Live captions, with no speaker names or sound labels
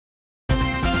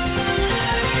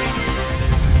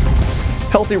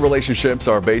Healthy relationships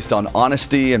are based on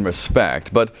honesty and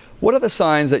respect, but what are the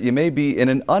signs that you may be in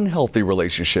an unhealthy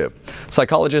relationship?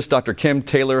 Psychologist Dr. Kim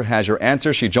Taylor has your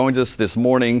answer. She joins us this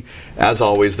morning. As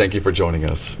always, thank you for joining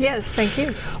us. Yes, thank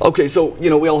you. Okay, so,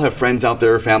 we all have friends out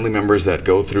there, family members that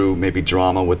go through maybe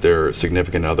drama with their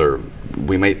significant other.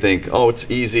 We may think, oh,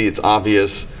 it's easy, it's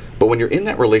obvious. But when you're in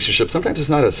that relationship, sometimes it's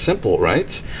not as simple,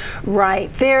 right?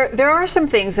 Right. There are some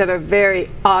things that are very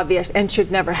obvious and should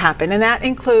never happen, and that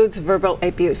includes verbal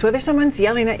abuse. Whether someone's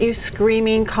yelling at you,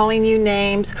 screaming, calling you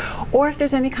names, or if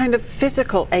there's any kind of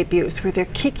physical abuse where they're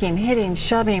kicking, hitting,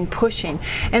 shoving, pushing.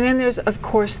 And then there's, of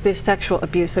course, the sexual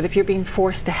abuse, that if you're being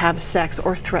forced to have sex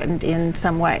or threatened in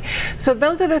some way. So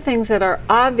those are the things that are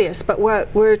obvious, but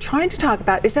what we're trying to talk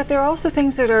about is that there are also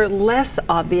things that are less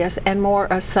obvious and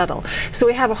more subtle. So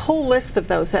we have a whole list of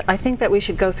those that I think that we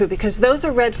should go through, because those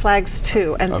are red flags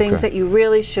too, and things that you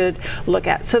really should look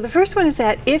at. So the first one is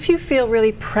that if you feel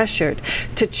really pressured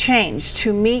to change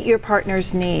to meet your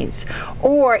partner's needs,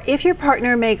 or if your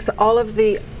partner makes all of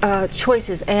the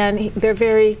choices and they're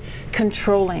very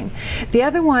controlling. The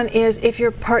other one is if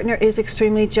your partner is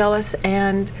extremely jealous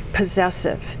and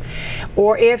possessive,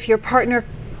 or if your partner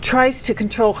tries to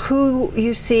control who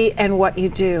you see and what you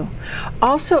do.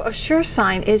 Also, a sure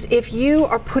sign is if you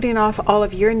are putting off all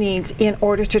of your needs in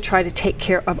order to try to take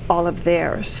care of all of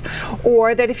theirs.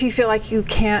 Or that if you feel like you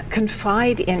can't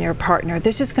confide in your partner,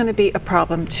 this is going to be a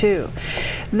problem too.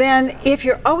 Then if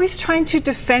you're always trying to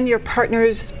defend your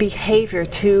partner's behavior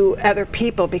to other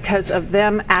people because of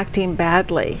them acting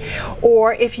badly,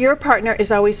 or if your partner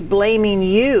is always blaming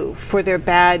you for their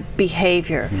bad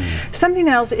behavior. Something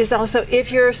else is also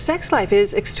if your sex life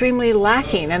is extremely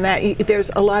lacking and that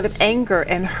there's a lot of anger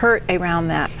and hurt around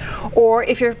that. Or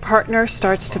if your partner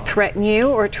starts to threaten you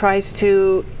or tries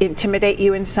to intimidate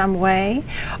you in some way.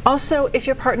 Also, if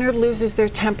your partner loses their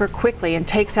temper quickly and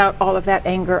takes out all of that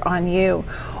anger on you.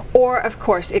 Or, of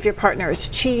course, if your partner is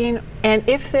cheating, and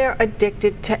if they're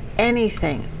addicted to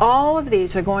anything. All of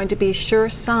these are going to be sure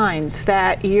signs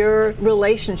that your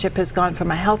relationship has gone from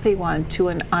a healthy one to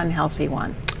an unhealthy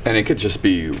one. And it could just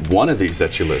be one of these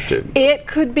that you listed. It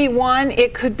could be one,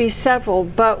 it could be several,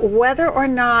 but whether or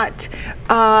not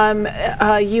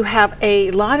you have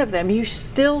a lot of them, you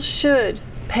still should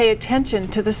pay attention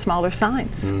to the smaller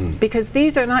signs, because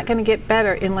these are not going to get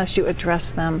better unless you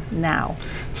address them now.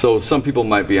 So some people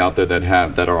might be out there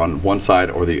that are on one side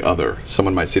or the other.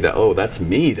 Someone might see that, oh, that's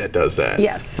me that does that.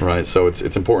 Yes. Right. So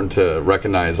it's important to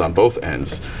recognize on both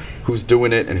ends who's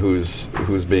doing it and who's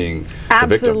being the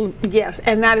victim. Yes,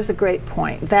 and that is a great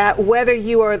point. That whether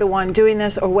you are the one doing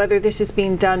this or whether this is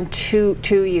being done to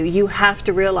you, you have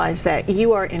to realize that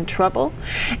you are in trouble,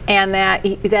 and that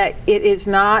it is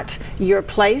not your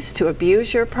place to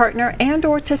abuse your partner and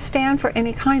or to stand for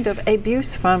any kind of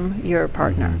abuse from your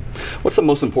partner. What's the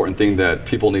most important thing that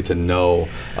people need to know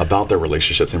about their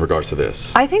relationships in regards to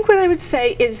this? I think what I would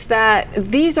say is that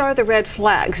these are the red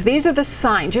flags. These are the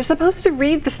signs. You're supposed to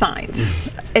read the signs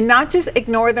and not just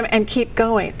ignore them and keep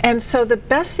going. And so the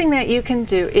best thing that you can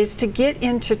do is to get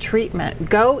into treatment,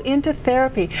 go into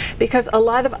therapy, because a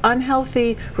lot of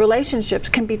unhealthy relationships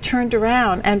can be turned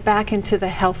around and back into the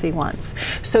healthy ones.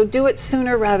 So do it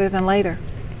sooner rather than later.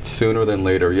 Sooner than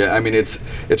later. Yeah, I mean, it's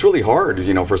really hard,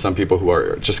 for some people who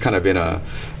are just kind of in a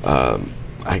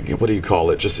what do you call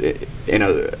it? Just in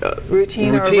a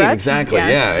routine or a rut? Exactly.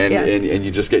 Yes, yeah, and you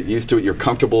just get used to it. You're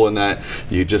comfortable in that.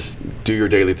 You just do your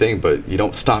daily thing, but you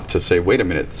don't stop to say, "Wait a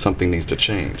minute, something needs to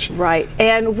change." Right.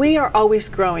 And we are always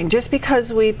growing. Just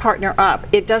because we partner up,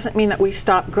 it doesn't mean that we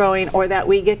stop growing or that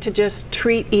we get to just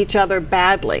treat each other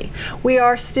badly. We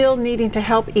are still needing to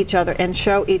help each other and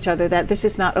show each other that this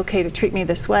is not okay to treat me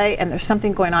this way, and there's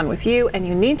something going on with you, and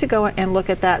you need to go and look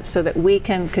at that so that we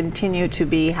can continue to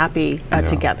be happy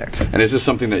together. And is this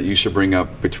something that you should bring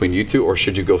up between you two, or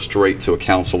should you go straight to a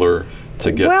counselor to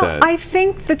get that? Well, I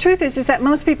think the truth is that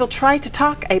most people try to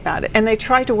talk about it and they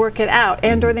try to work it out,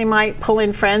 and or they might pull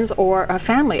in friends or a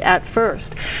family at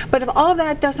first. But if all of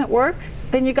that doesn't work,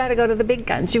 then you got to go to the big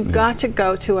guns. You've got to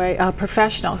go to a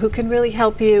professional who can really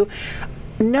help you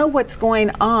know what's going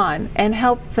on and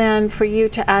help then for you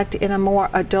to act in a more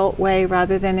adult way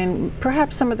rather than in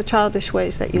perhaps some of the childish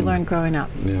ways that you learned growing up.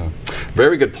 Yeah,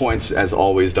 very good points as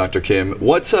always, Dr. Kim.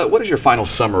 What is your final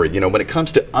summary? When it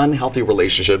comes to unhealthy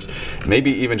relationships, maybe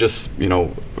even just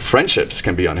friendships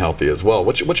can be unhealthy as well.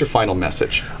 What's your final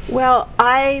message? Well,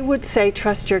 I would say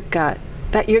trust your gut.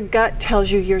 That your gut tells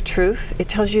you your truth. It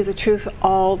tells you the truth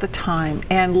all the time,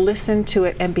 and listen to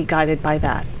it and be guided by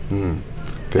that.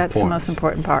 Good That's points. the most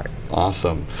important part.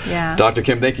 Awesome. Yeah. Dr.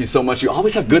 Kim, thank you so much. You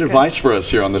always have good advice for us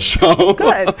here on the show.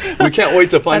 Good. We can't wait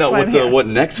to find out That's what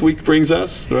next week brings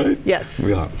us, right? Yes.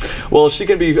 Yeah. Well, she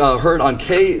can be heard on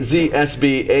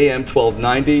KZSB AM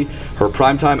 1290. Her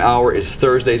primetime hour is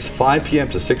Thursdays 5 p.m.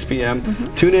 to 6 p.m.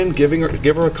 Tune in, give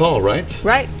her a call, right?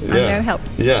 Right. I'm there to help.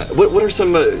 Yeah. What are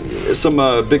some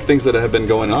big things that have been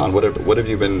going on? What have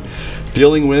you been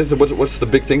dealing with? What's the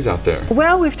big things out there?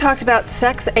 Well, we've talked about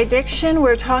sex addiction.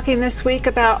 We're talking this week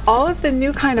about all of the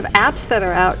new kind of apps that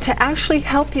are out to actually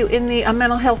help you in the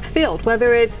mental health field,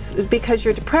 whether it's because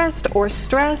you're depressed or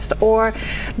stressed or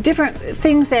different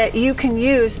things that you can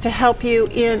use to help you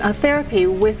in a therapy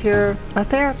with your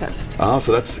therapist. Oh,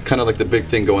 so that's kind of like the big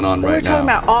thing going on right now. We're talking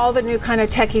about all the new kind of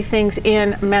techie things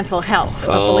in mental health,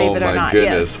 believe it or not. Oh my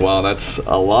goodness, yes. Wow, that's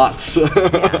a lot.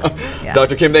 Yeah.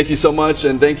 Dr. Kim, thank you so much,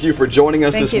 and thank you for joining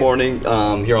us this you. morning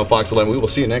here on Fox 11. We will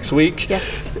see you next week.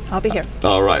 Yes, I'll be here.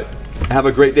 All right. Have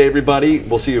a great day, everybody.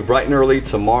 We'll see you bright and early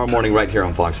tomorrow morning right here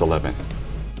on Fox 11.